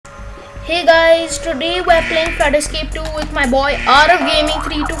Hey guys, today we're playing Flood Escape 2 with my boy Aarav Gaming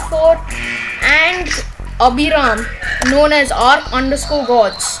 324 and Abhiram, known as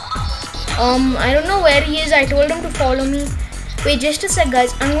Ark_gods. I don't know where he is. I told him to follow me. Wait, just a sec,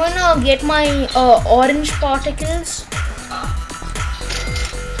 guys. I'm gonna get my orange particles.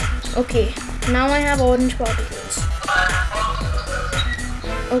 Okay, now I have orange particles.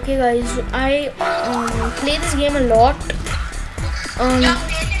 Okay, guys, I play this game a lot.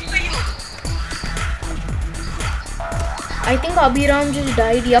 I think Abhiram just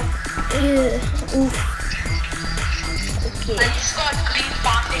died. Yup. Oof. Okay. I just got green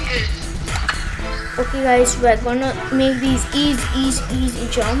particles. Okay, guys, we're gonna make these easy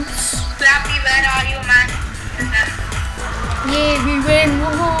jumps. Flappy, where are you, man? Yay, we win!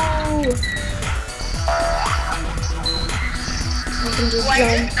 Woohoo! I can just Why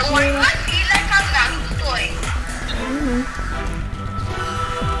jump. do I feel like I'm Naruto?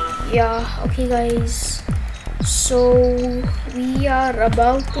 Yeah. Okay, guys. So we are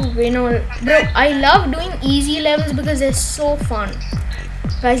about to win all. Bro, I love doing easy levels because they're so fun.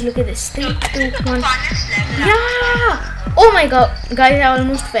 Guys, look at this. 3, 2, 1. Yeah! Oh my god, guys, I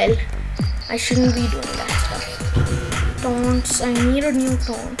almost fell. I shouldn't be doing that stuff. Taunts. I need a new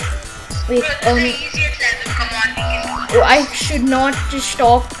taunt. Wait, the easiest level. Come on, we can do it. oh, I should not just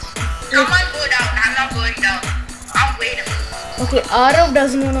stop. Come on, go down. I'm not going down. I'm waiting. Okay, Aarav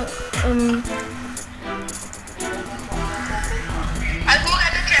doesn't wanna. I'll go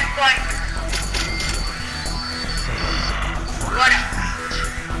at the checkpoint. What up?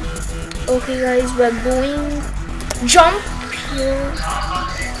 Okay, guys, we're going. Jump here.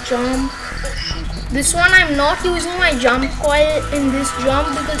 Jump. This one I'm not using my jump coil in this jump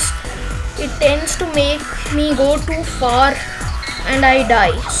because it tends to make me go too far and I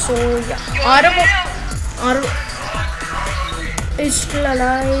die. So yeah, Aarav is still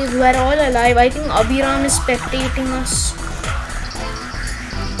alive. We're all alive. I think Abhiram is spectating us.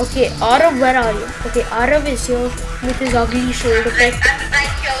 Okay, Aarav, where are you? Okay, Aarav is here with his ugly shoulder pack. I'm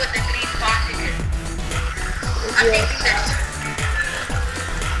right here with the green particle. I'm taking this.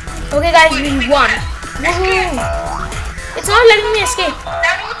 Okay, guys, we won. Woohoo! It's not letting me escape.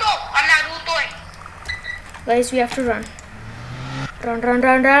 Naruto! I'm Naruto. Guys, we have to run. Run, run,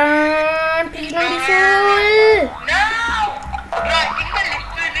 run, run. Please not be full. No! Bro, I think the lift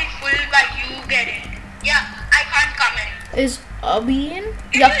will be full by you getting. Yeah, I can't come in. Is Abhi in?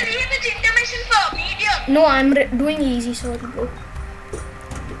 Can Yup. you leave its intermission for medium? No, I'm doing easy, sorry, bro.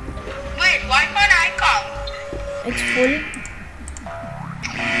 Wait, why can't I come? It's full.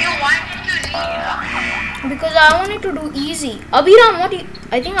 Why did you leave? Because I wanted to do easy. Abhiram, what do you...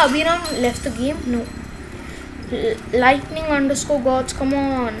 I think Abhiram left the game. No. Lightning_gods, come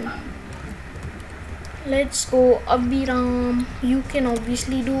on. Let's go, Abhiram. You can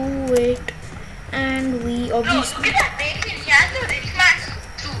obviously do it. And we Bro, obviously... look at that bacon. He has the rich man's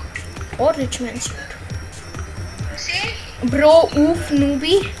suit. Or rich man suit. See? Bro, oof,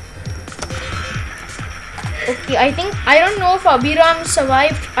 newbie. Okay, I don't know if Abhiram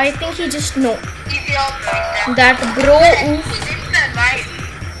survived. I think he just no. That bro, oof. He didn't survive.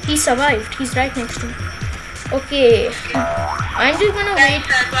 He survived. He's right next to me. Okay, I'm just gonna wait.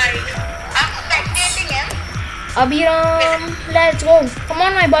 I'm spectating him. Abhiram, let's go. Come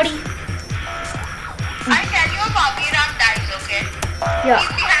on, my buddy. I tell you if Abhiram dies, okay? Yeah.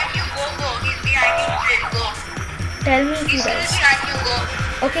 He's behind you, go. He's behind you, still go. Tell me if he He's still does. behind you, go.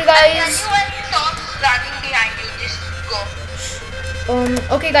 Okay, I tell guys. you when he stops running behind you, just go.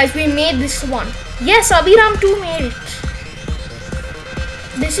 Okay, guys, we made this one. Yes, Abhiram too made it.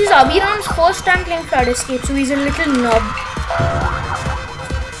 This is Abhiram's first time playing Flood Escape, so he's a little nub.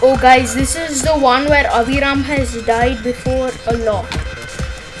 Oh, guys, this is the one where Abhiram has died before a lot.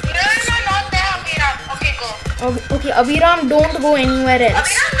 No, not there, Abhiram. Okay, go. Okay, Abhiram, don't go anywhere else.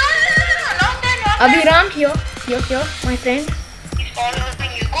 Abhiram, no, not there, not there. Abhiram, here, my friend. He's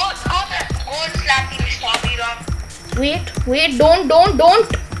following you. Go there. Go and slap him, Mr. Abhiram. Wait, don't.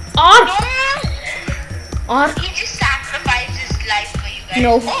 Ark! Ark. He just sacrificed his life for you guys.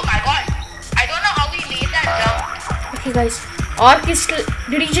 No. Oh my god. I don't know how he made that jump. Okay, guys. Ark is still...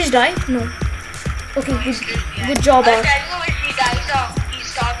 Did he just die? No. Okay, good job, I'll Ark. tell you if he dies he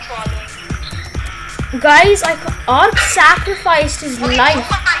starts following you. Guys, Ark sacrificed his life.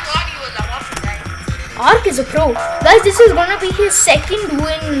 Oh my god, he was about to die. Ark is a pro. Guys, this is gonna be his second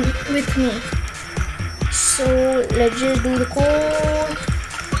win with me. So, let's just do the code.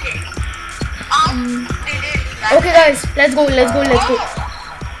 Did it. Okay, guys, let's go. The lift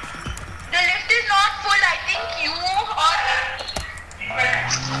is not full. I think you or...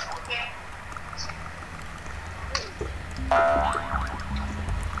 Okay.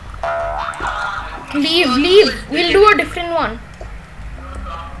 Leave. We'll do a different one.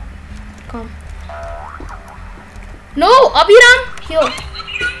 Come. No, Abhiram, here.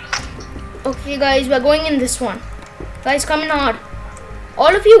 Okay, guys, we're going in this one. Guys, come in hard.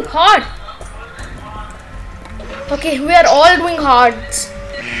 All of you, hard. Okay, we are all doing hards.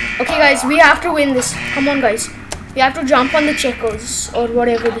 Okay, guys, we have to win this. Come on, guys. We have to jump on the checkers or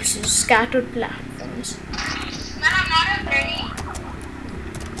whatever this is. Scattered platforms. Man, I'm not ready.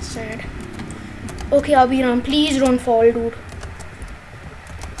 Sad. Okay, Abhiram, please don't fall, dude.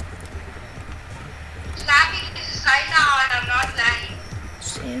 Snapping is kinda hard, I'm not lying.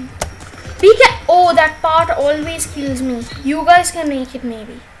 Same. Oh, that part always kills me. You guys can make it,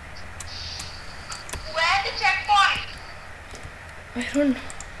 maybe. Where's the checkpoint? I don't know.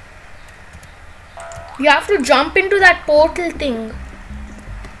 You have to jump into that portal thing.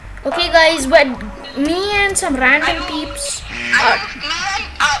 Okay, guys, but me and some random peeps.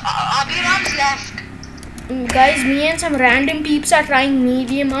 Abhiram's left. Guys, me and some random peeps are trying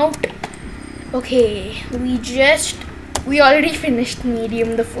medium out. Okay, we already finished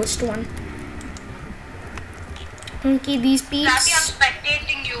medium, the first one. Okay, these peeps. Happy I'm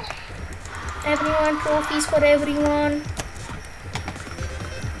spectating you. Everyone, trophies for everyone.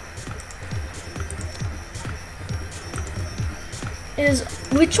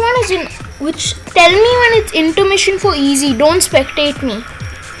 Which one is in which? Tell me when it's intermission for easy. Don't spectate me.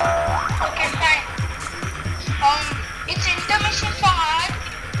 Okay, fine. It's intermission for hard.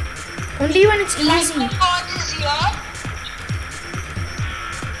 Only when it's easy. Is here.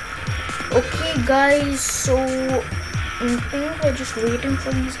 Okay, guys. So I think we're just waiting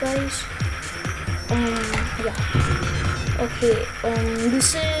for these guys. Yeah. Okay.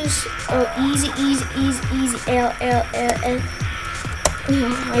 This is easy. L.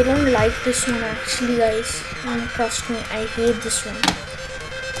 Yeah, I don't like this one actually, guys. Trust me, I hate this one.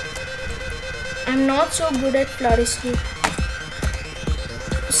 I'm not so good at flood escape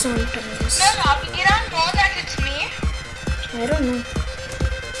sometimes. No, you don't know that it's me. I don't know.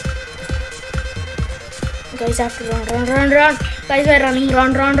 Guys, I have to run. Guys, we're running.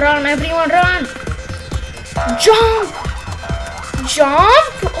 Run. Everyone, run. Jump.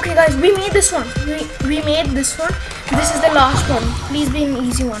 Okay, guys, we made this one. We made this one. This is the last one. Please be an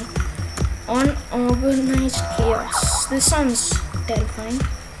easy one. Unorganized chaos. This sounds terrifying.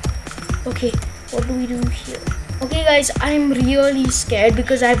 Okay, what do we do here? Okay, guys, I'm really scared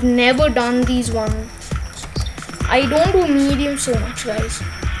because I've never done these ones. I don't do medium so much, guys.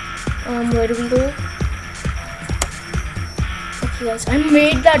 Where do we go? Okay, guys, I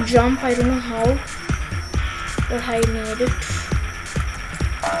made that jump. I don't know how, but I made it.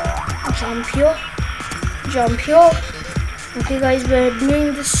 Jump here. Okay, guys, we're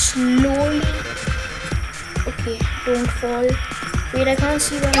doing this slowly. Okay, don't fall. Wait, I can't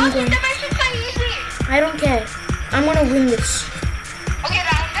see where I'm going. I don't care. I'm gonna win this. Okay,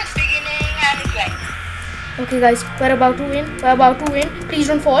 round is beginning and it's right. Okay, guys, we're about to win. Please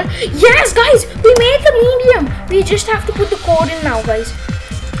don't fall. Yes, guys, we made the medium. We just have to put the code in now, guys.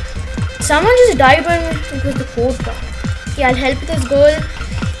 Someone just died when it was the code part. Okay, I'll help this girl.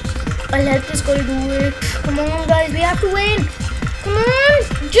 Do it. Come on, guys, we have to win. Come on,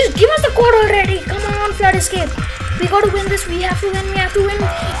 just give us the code already. Come on, flood escape. We gotta win this. We have to win.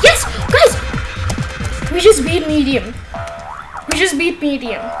 Yes, guys, we just beat medium.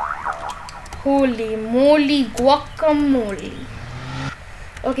 Holy moly, guacamole.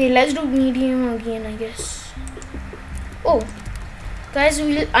 Okay, let's do medium again, I guess. Oh, guys,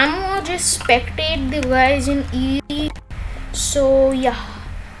 I'm gonna just spectate the guys in easy. So yeah.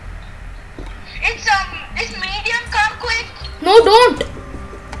 It's medium, come quick. No, don't.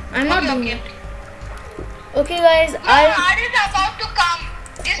 I'm not doing it. Okay, guys, hard is about to come.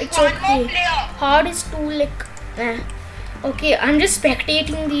 Just it's one okay. more player. Hard is too like. Okay, I'm just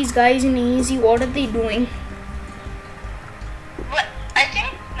spectating these guys in easy. What are they doing? Well, I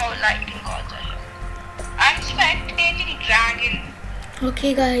think no lighting gods are here. I'm spectating dragon.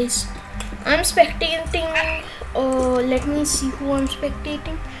 Okay, guys, I'm spectating. Let me see who I'm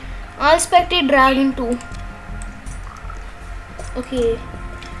spectating. I'll spectate dragon too. Okay,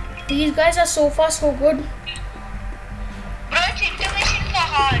 these guys are so far so good. Bro, it's intermission for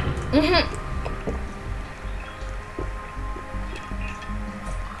hard.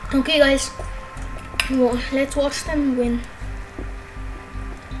 Okay, guys, let's watch them win.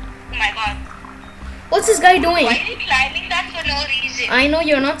 Oh my god. What's this guy doing? Why are you climbing that for no reason? I know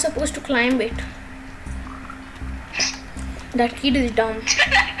you're not supposed to climb it. That kid is dumb.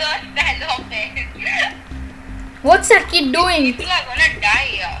 What's that kid doing? People are gonna die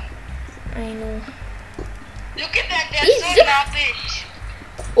here. I know. Look at that, they're so rubbish.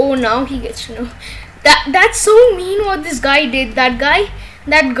 Oh, now he gets to know. That's so mean what this guy did. That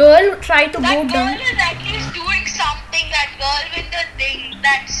girl tried to go That down. girl is at least doing something. That girl with the thing.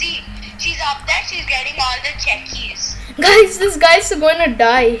 She's up there. She's getting all the checkies. Guys, this guy's gonna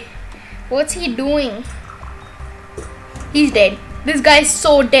die. What's he doing? He's dead. This guy's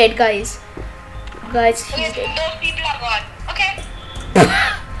so dead, guys. Guys, he's Okay, dead. those people are gone. Okay.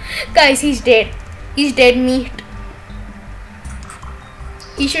 Guys, he's dead. He's dead meat.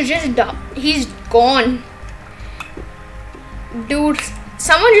 He should just die. He's gone. Dude,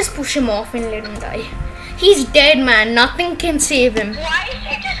 someone just push him off and let him die. He's dead, man. Nothing can save him. Why is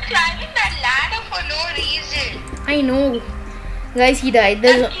he just climbing that ladder for no reason? I know. Guys, he died.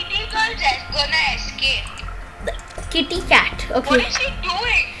 That There's kitty girl's gonna escape. kitty cat. What Okay. is she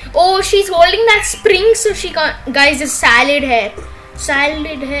doing? Oh, she's holding that spring so she can't. Guys, this salad hair.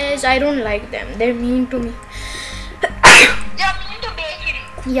 Salad hairs, I don't like them. They're mean to me. They're mean to bakery.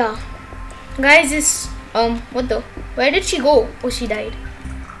 Yeah. Guys, this what the? Where did she go? Oh, she died.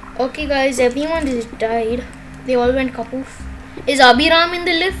 Okay, guys, everyone just died. They all went kapoof. Is Abhiram in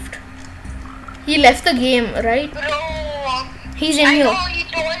the lift? He left the game, right? Bro, He's in I here. know he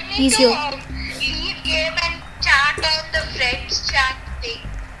told me He's to here. leave game and chat on the friends chat thing.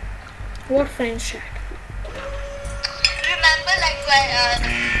 What friends chat? Remember like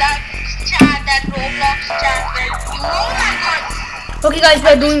that chat, that Roblox chat where you my god. Okay, guys,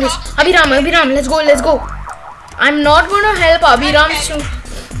 we're doing this. Abhiram, let's go. I'm not gonna help Abhiram, so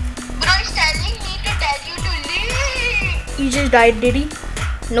Bro is telling me to tell you to leave. he just died, did he?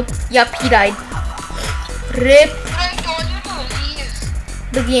 Nope. Yup, he died. Rip Bro, I told you to leave.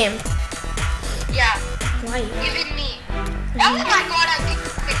 the game. Yeah, Why? even me. Oh my god, I think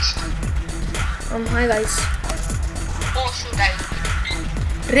fixed. Hi, guys. Oh shoot, I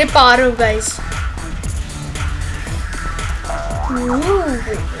Rip Aarav, guys.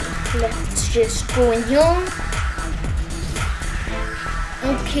 Ooh. Let's just go in here.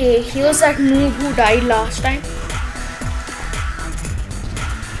 Okay, here's that noob who died last time.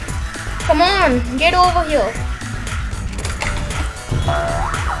 Come on, get over here.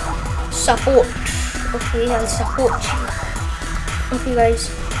 Support. Okay, I'll support you. Okay, guys,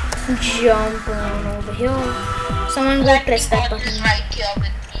 jump on over here. Someone go press that God is button. right here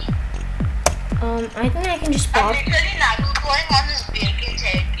with me. I think I can just I'm park. literally Narutoing on this bacon's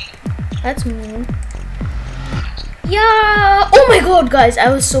head. That's mean. Yeah. Oh my god, guys, I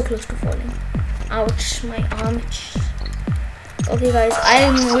was so close to falling. Ouch, my arm itches. Okay, guys,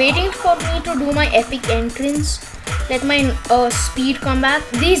 I'm waiting for me to do my epic entrance. Let my speed come back.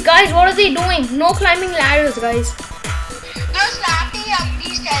 These guys, what are they doing? No climbing ladders, guys. Bro, Snappy,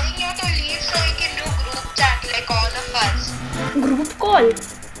 he's telling you to leave so we can do group chat like all of us. Group call.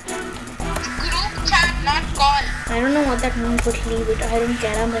 Group chat, not call. I don't know what that means, but leave it. I don't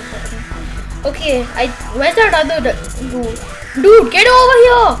care. I'm recording. Okay, where's that other dude? Dude, get over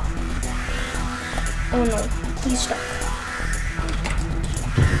here! Oh no, he's stuck.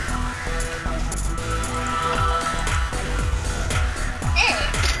 Hey,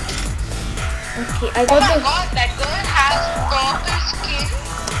 Okay, I oh got my the. god, that girl has purple skin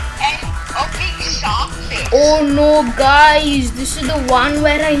and a big shark face. Oh no, guys, this is the one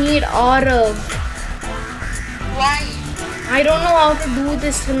where I need Aarav. Why? I don't know how to do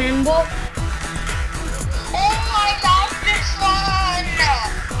this, remember? Oh, I love this one.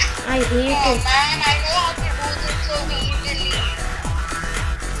 I hate Oh it. man, I know how to do this so easily.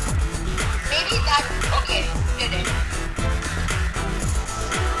 Maybe that. Okay, did it.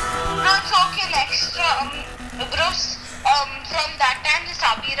 No, it's okay. Next, bros. From that time, this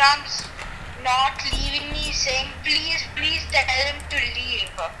Abhiram's not leaving me, saying, please tell him to leave.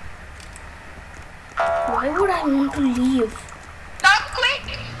 Why would I want to leave? Come quick!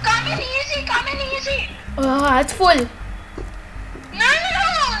 Come in easy! Come in easy! It's full. No,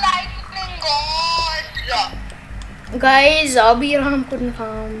 lightning god! Guys, Abhiram couldn't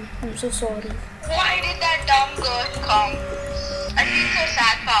come. I'm so sorry. Why did that dumb girl come? I feel so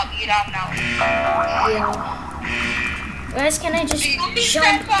sad for Abhiram now. Yeah. Guys, can I just Do you feel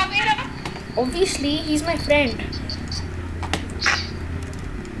sad jump? for Abhiram? Obviously, he's my friend.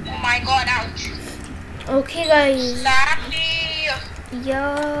 Oh my god, ouch. Okay, guys. Snappy!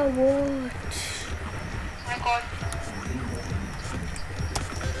 Yeah, what? Oh my god.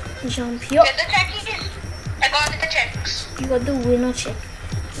 Jump here. Get the checkies. I got the checks. You got the winner check.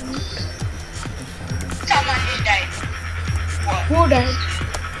 Someone just died. What? Who died?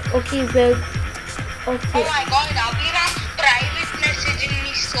 Okay, well. Oh Okay. my god, Abhiram's private messaging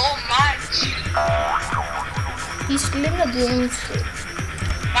me so much. He's still in the game state.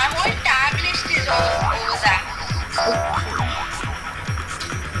 My whole tab list is all over that.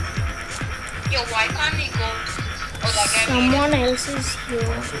 Yo, why can't we go? Oh, that guy Someone else is here.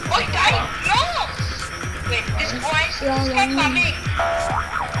 Oh, he died! No! Wait, this boy is coming.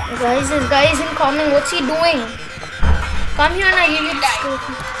 Guys, this guy isn't coming. What's he doing? Come here and I give you this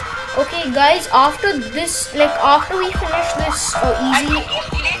trophy. Okay, guys, after this, like, after we finish this easy...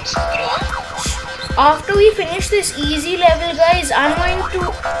 After we finish this easy level, guys, I'm going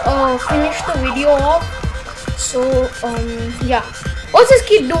to finish the video off. So, yeah. What's this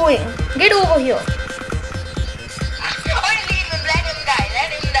kid doing? Get over here.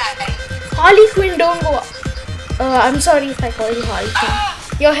 Harley Quinn, don't go up. I'm sorry if I call you Harley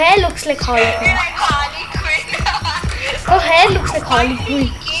Quinn. Your hair looks like Harley Quinn. Your hair looks like Harley Quinn.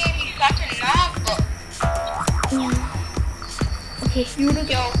 Okay, you do.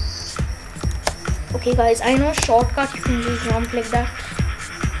 Okay, guys, I know shortcut. You can just jump like that.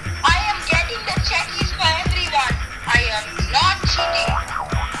 I am getting the checkies for everyone. I am not cheating.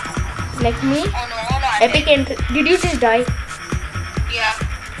 Like me? Oh no, Epic entry. Did you just die? Yeah.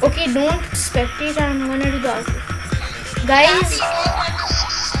 Okay, don't spectate. I'm gonna do that. Guys,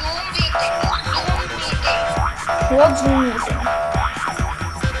 what Zoom meeting?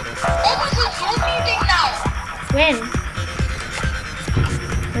 Oh, there's a Zoom meeting now. When?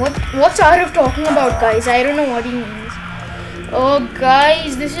 What's Aarav talking about, guys? I don't know what he means. Oh,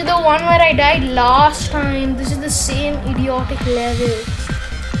 guys, this is the one where I died last time. This is the same idiotic level.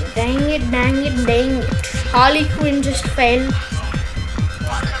 Dang it, dang it, dang it. Harley Quinn just fell.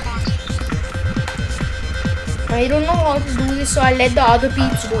 I don't know how to do this, so I'll let the other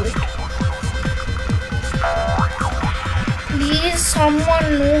peeps do it. Please,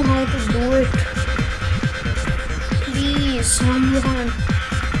 someone know how to do it. Please, someone.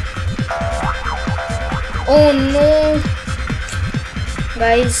 Oh no.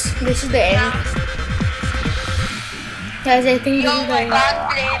 Guys, this is the end. Guys, I think this is the end.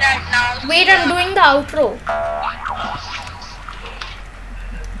 Wait, I'm doing the outro.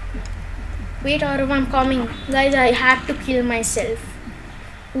 Wait, Aarav, I'm coming. Guys, I had to kill myself.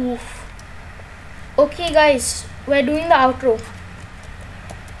 Oof. Okay, guys, we're doing the outro.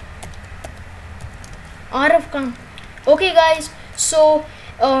 Aarav, come. Okay, guys, so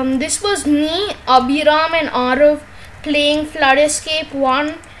this was me, Abhiram and Aarav playing Flood Escape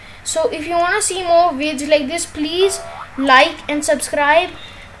 1. So if you want to see more videos like this, please like and subscribe.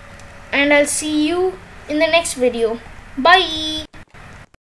 And I'll see you in the next video. Bye.